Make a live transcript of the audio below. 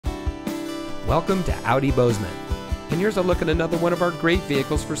Welcome to Audi Bozeman, and here's a look at another one of our great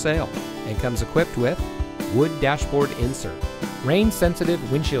vehicles for sale, and comes equipped with wood dashboard insert,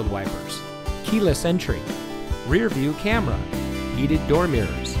 rain-sensitive windshield wipers, keyless entry, rear view camera, heated door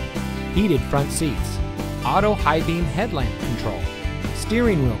mirrors, heated front seats, auto high beam headlamp control,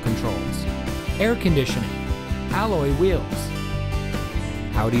 steering wheel controls, air conditioning, alloy wheels.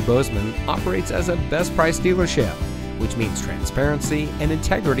 Audi Bozeman operates as a best price dealership, which means transparency and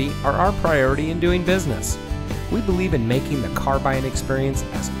integrity are our priority in doing business. We believe in making the car buying experience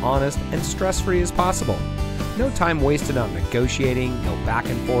as honest and stress-free as possible. No time wasted on negotiating, no back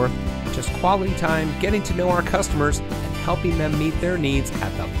and forth, just quality time getting to know our customers and helping them meet their needs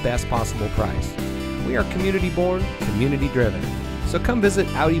at the best possible price. We are community born, community driven. So come visit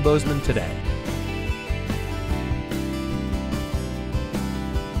Audi Bozeman today.